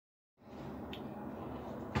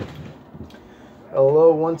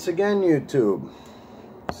Hello once again, YouTube.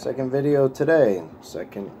 Second video today.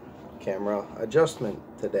 Second camera adjustment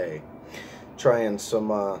today. Trying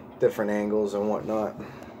some different angles and whatnot.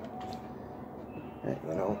 You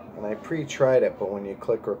know, and I pre-tried it, but when you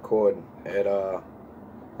click record, it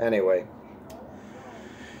anyway.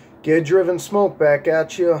 Gear-driven smoke back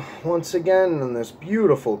at you once again on this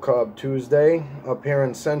beautiful Cobb Tuesday up here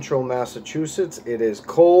in central Massachusetts. It is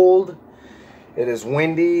cold. It is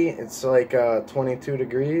windy. It's like 22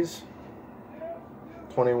 degrees,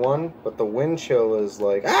 21, but the wind chill is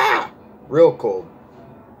like, real cold.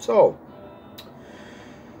 So,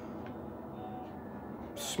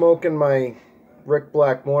 smoking my Rick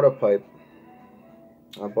Black mortar pipe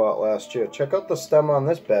I bought last year. Check out the stem on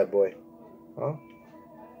this bad boy. Huh?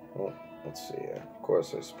 Oh, let's see here. Of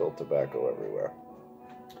course, I spilled tobacco everywhere.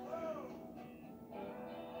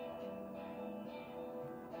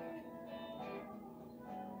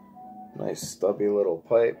 Nice stubby little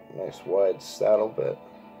pipe, nice wide saddle bit.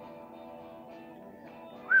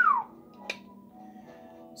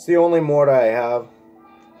 It's the only mortar I have.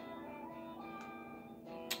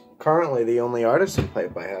 Currently the only artisan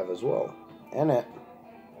pipe I have as well. In it,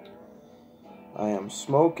 I am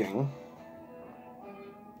smoking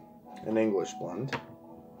an English blend.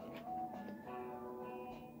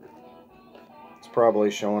 It's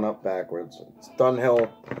probably showing up backwards. It's Dunhill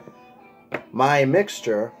My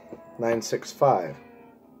Mixture 965,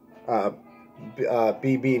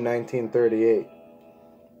 BB 1938.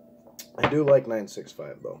 I do like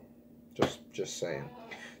 965 though. Just saying.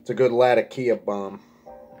 It's a good Latakia bomb.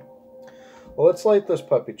 Well, let's light this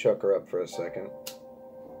puppy chucker up for a second.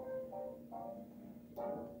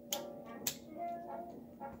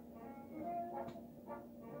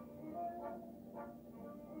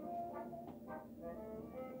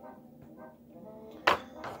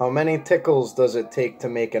 How many tickles does it take to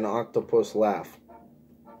make an octopus laugh?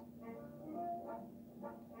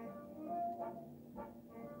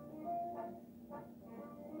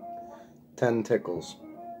 Ten tickles.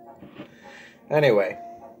 Anyway.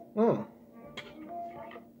 We're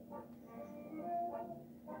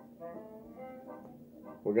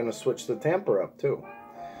going to switch the tamper up too.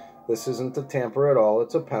 This isn't a tamper at all.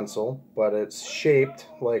 It's a pencil, but it's shaped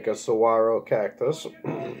like a saguaro cactus.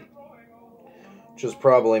 Which is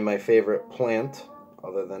probably my favorite plant,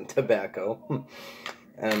 other than tobacco.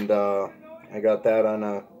 And I got that on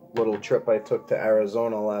a little trip I took to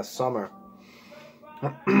Arizona last summer.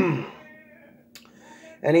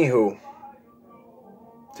 Anywho,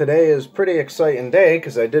 today is a pretty exciting day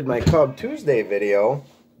because I did my Cobb Tuesday video.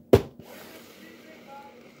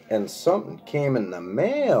 And something came in the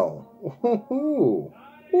mail.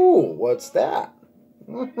 Ooh, what's that?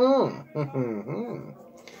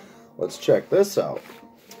 Let's check this out.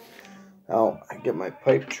 Oh, I get my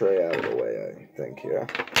pipe tray out of the way, I think, here.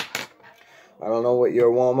 I don't know what your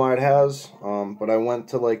Walmart has, but I went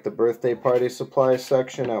to, like, the birthday party supply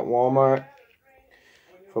section at Walmart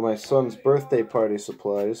for my son's birthday party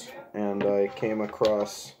supplies, and I came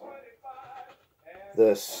across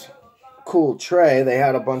this cool tray. They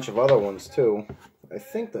had a bunch of other ones, too. I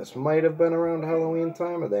think this might have been around Halloween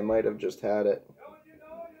time, or they might have just had it.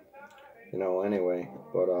 You know, anyway,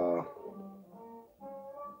 but,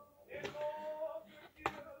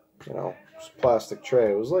 you know, just plastic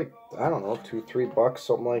tray. It was like, I don't know, $2-3,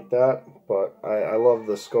 something like that, but I love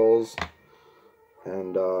the skulls,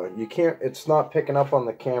 and, you can't, it's not picking up on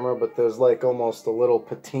the camera, but there's, like, almost a little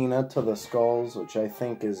patina to the skulls, which I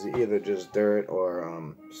think is either just dirt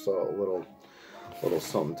or, so a little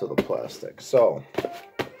something to the plastic. So,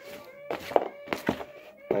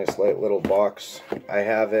 nice light little box. I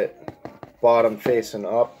have it bottom facing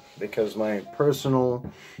up because my personal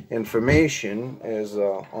information is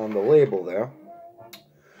on the label there.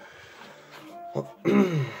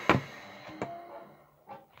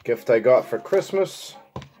 Gift I got for Christmas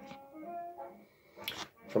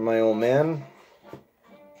from my old man.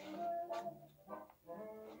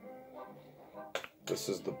 This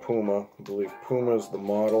is the Puma. I believe Puma is the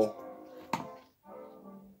model.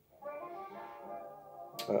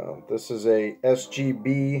 This is a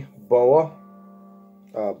SGB Bowie,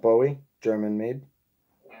 German made.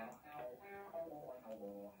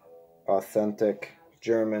 Authentic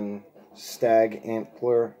German stag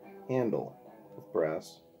antler handle with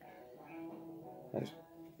brass. Nice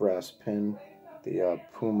brass pin. The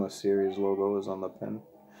Puma series logo is on the pin.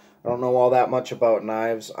 I don't know all that much about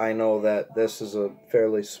knives. I know that this is a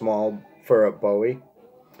fairly small for a Bowie.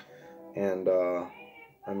 And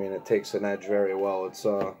I mean, it takes an edge very well. It's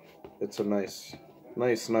a nice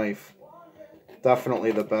knife.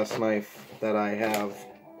 Definitely the best knife that I have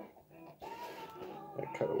I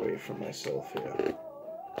cut away from myself here.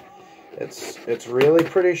 It's really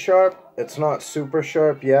pretty sharp. It's not super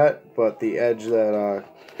sharp yet, but the edge that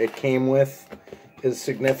it came with is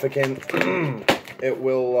significant. It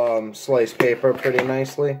will slice paper pretty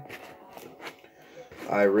nicely.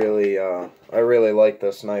 I really like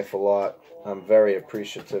this knife a lot. I'm very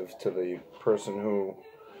appreciative to the person who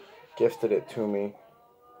gifted it to me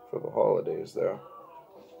for the holidays there.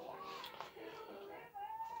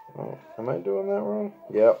 Oh, am I doing that wrong?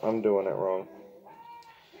 Yep, I'm doing it wrong.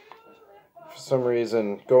 For some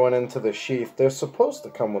reason, going into the sheath, they're supposed to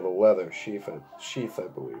come with a leather sheath, I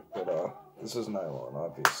believe, but this is nylon,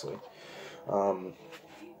 obviously.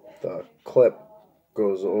 The clip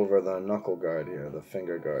goes over the knuckle guard here, the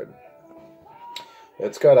finger guard.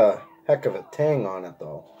 It's got a heck of a tang on it,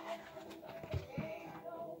 though.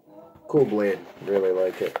 Cool blade, really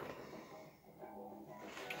like it.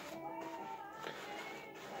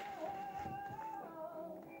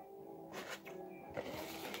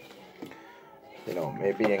 You know,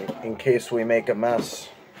 maybe in case we make a mess,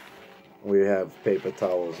 we have paper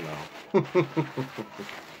towels now.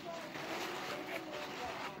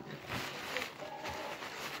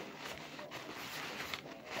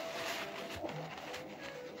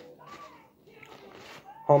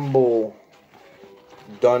 Humble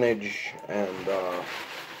dunnage and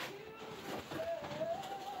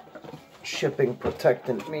shipping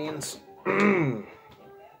protectant means.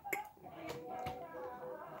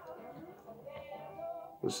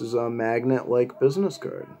 This is a magnet-like business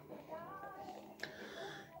card.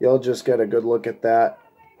 You'll just get a good look at that.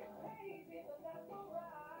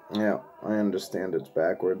 Yeah, I understand it's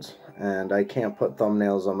backwards, and I can't put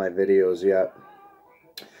thumbnails on my videos yet.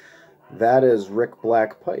 That is Rick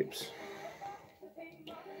Black pipes.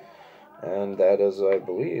 And that is, I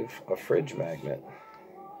believe, a fridge magnet.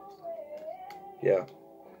 Yeah.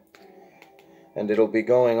 And it'll be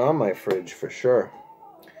going on my fridge for sure.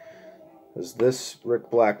 Is this Rick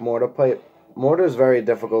Black mortar pipe? Mortar is very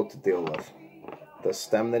difficult to deal with. The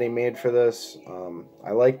stem that he made for this,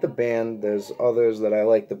 I like the band. There's others that I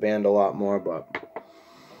like the band a lot more, but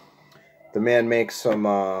the man makes some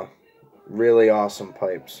really awesome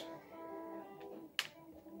pipes.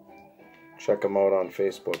 Check him out on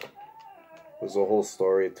Facebook. There's a whole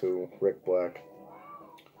story to Rick Black.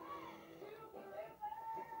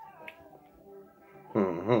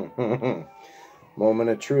 Moment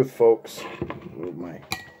of truth, folks. Move my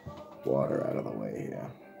water out of the way here.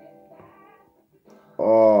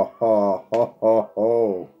 Oh, oh, oh, oh,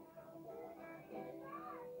 oh.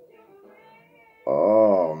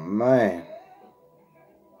 Oh, man.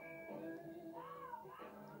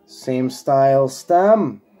 Same style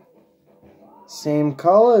stem. Same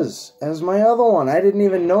colors as my other one. I didn't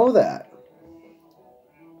even know that.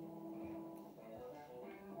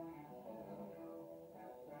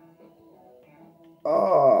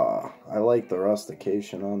 Oh, I like the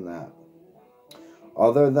rustication on that.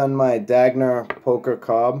 Other than my Dagner poker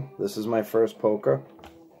cob, this is my first poker.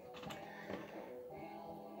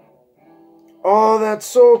 Oh, that's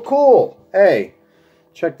so cool. Hey,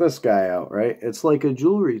 check this guy out, right? It's like a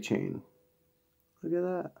jewelry chain. Look at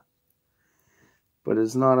that. But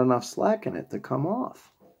there's not enough slack in it to come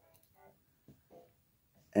off.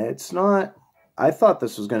 It's not... I thought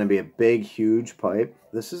this was going to be a big, huge pipe.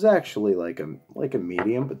 This is actually like a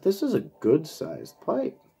medium, but this is a good-sized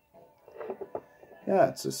pipe. Yeah,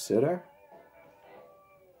 it's a sitter.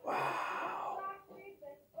 Wow.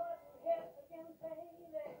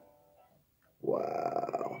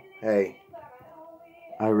 Wow. Hey,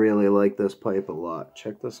 I really like this pipe a lot.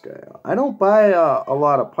 Check this guy out. I don't buy a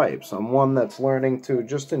lot of pipes. I'm one that's learning to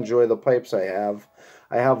just enjoy the pipes I have.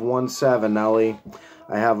 I have one Savinelli.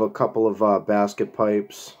 I have a couple of basket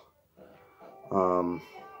pipes.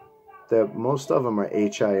 Most of them are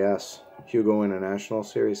HIS, Hugo International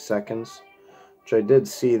Series seconds, which I did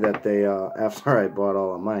see that they, after I bought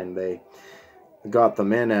all of mine, they got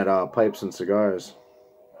them in at Pipes and Cigars.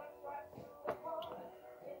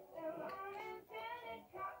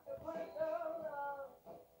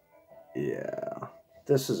 Yeah,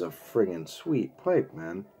 this is a friggin' sweet pipe,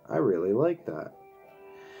 man. I really like that.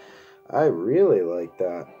 I really like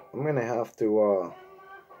that. I'm gonna have to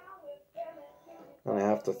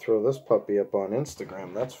throw this puppy up on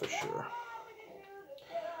Instagram, that's for sure.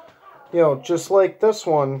 You know, just like this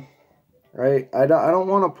one, right? I don't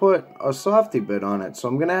want to put a softy bit on it, so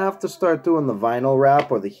I'm gonna have to start doing the vinyl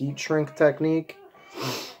wrap or the heat shrink technique.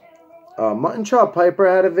 Mutton Chop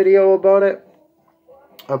Piper had a video about it,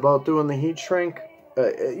 about doing the heat shrink.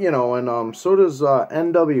 You know, and so does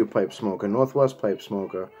NW Pipe Smoker, Northwest Pipe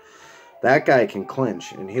Smoker. That guy can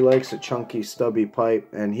clinch, and he likes a chunky, stubby pipe,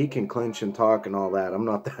 and he can clinch and talk and all that. I'm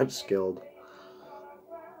not that skilled.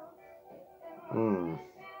 Ooh.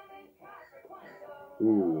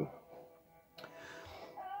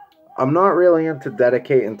 I'm not really into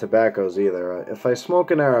dedicating tobaccos either. If I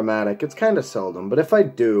smoke an aromatic, it's kind of seldom. But if I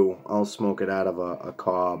do, I'll smoke it out of a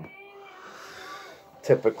cob.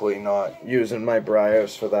 Typically not using my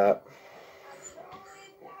briars for that.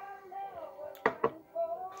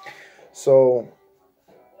 So,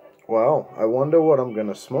 well, I wonder what I'm going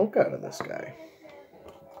to smoke out of this guy.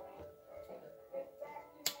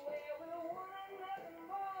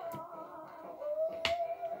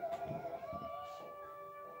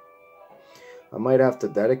 I might have to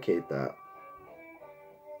dedicate that.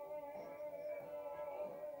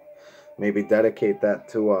 Maybe dedicate that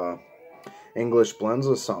to English blends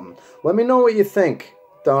or something. Let me know what you think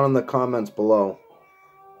down in the comments below.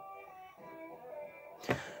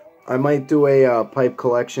 I might do a pipe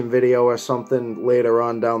collection video or something later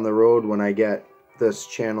on down the road when I get this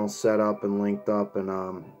channel set up and linked up, and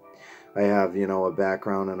I have, you know, a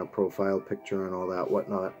background and a profile picture and all that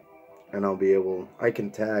whatnot, and I'll be able, I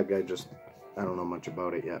can tag, I don't know much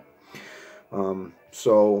about it yet.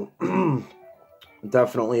 So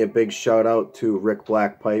definitely a big shout out to Rick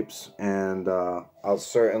Black Pipes, and I'll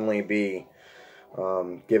certainly be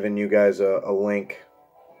giving you guys a link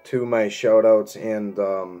to my shout outs and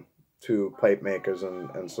to pipe makers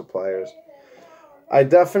and suppliers. I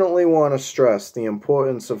definitely want to stress the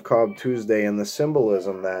importance of Cobb Tuesday and the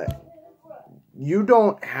symbolism that you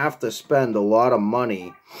don't have to spend a lot of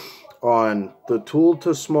money on the tool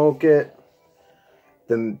to smoke it,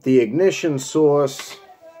 the ignition source,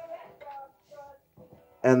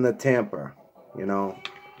 and the tamper. You know,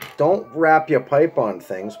 don't wrap your pipe on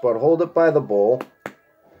things, but hold it by the bowl.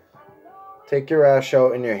 Take your ash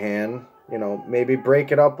out in your hand. You know, maybe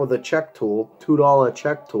break it up with a check tool, $2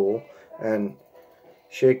 check tool, and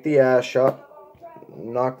shake the ash up,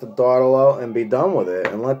 knock the dottle out, and be done with it.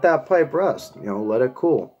 And let that pipe rest. You know, let it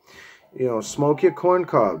cool. You know, smoke your corn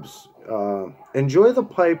cobs. Enjoy the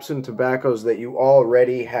pipes and tobaccos that you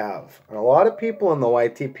already have. And a lot of people in the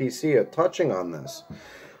YTPC are touching on this.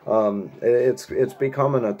 It's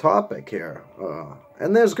becoming a topic here.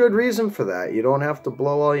 And there's good reason for that. You don't have to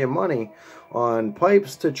blow all your money on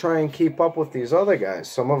pipes to try and keep up with these other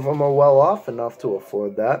guys. Some of them are well off enough to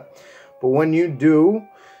afford that. But when you do,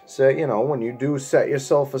 when you do set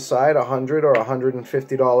yourself aside $100 or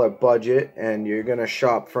 $150 budget and you're going to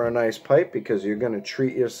shop for a nice pipe because you're going to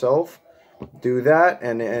treat yourself, do that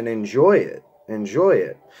and enjoy it. Enjoy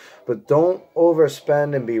it. But don't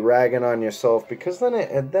overspend and be ragging on yourself, because then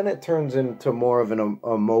it turns into more of an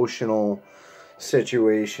emotional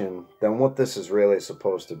situation than what this is really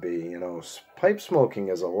supposed to be. You know, pipe smoking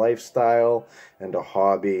is a lifestyle and a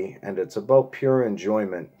hobby, and it's about pure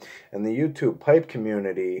enjoyment. And the YouTube pipe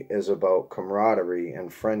community is about camaraderie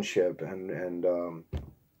and friendship and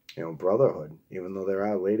you know, brotherhood, even though there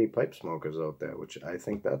are lady pipe smokers out there, which I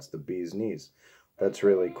think that's the bee's knees. That's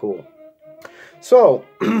really cool. So,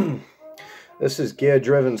 this is Gear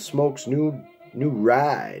Driven Smoke's new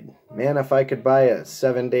ride. Man, if I could buy a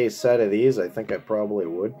 7-day set of these, I think I probably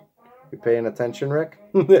would. You paying attention, Rick?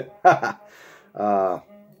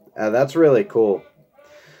 That's really cool.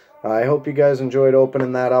 I hope you guys enjoyed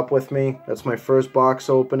opening that up with me. That's my first box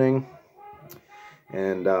opening.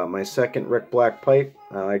 And my second Rick Black pipe.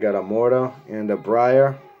 I got a mortar and a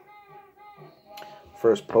briar.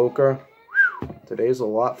 First poker. Today's a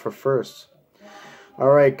lot for firsts.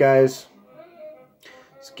 Alright, guys.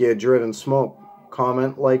 It's Gear Driven Smoke.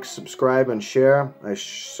 Comment, like, subscribe, and share. I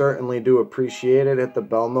certainly do appreciate it. Hit the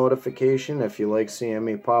bell notification if you like seeing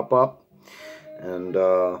me pop up. And,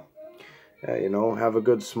 you know, have a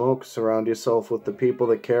good smoke. Surround yourself with the people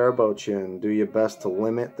that care about you, and do your best to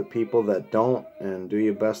limit the people that don't, and do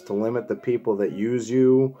your best to limit the people that use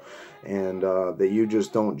you and that you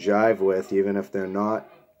just don't jive with, even if they're not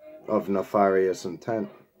of nefarious intent.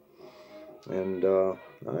 And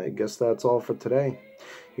I guess that's all for today.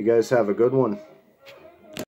 You guys have a good one.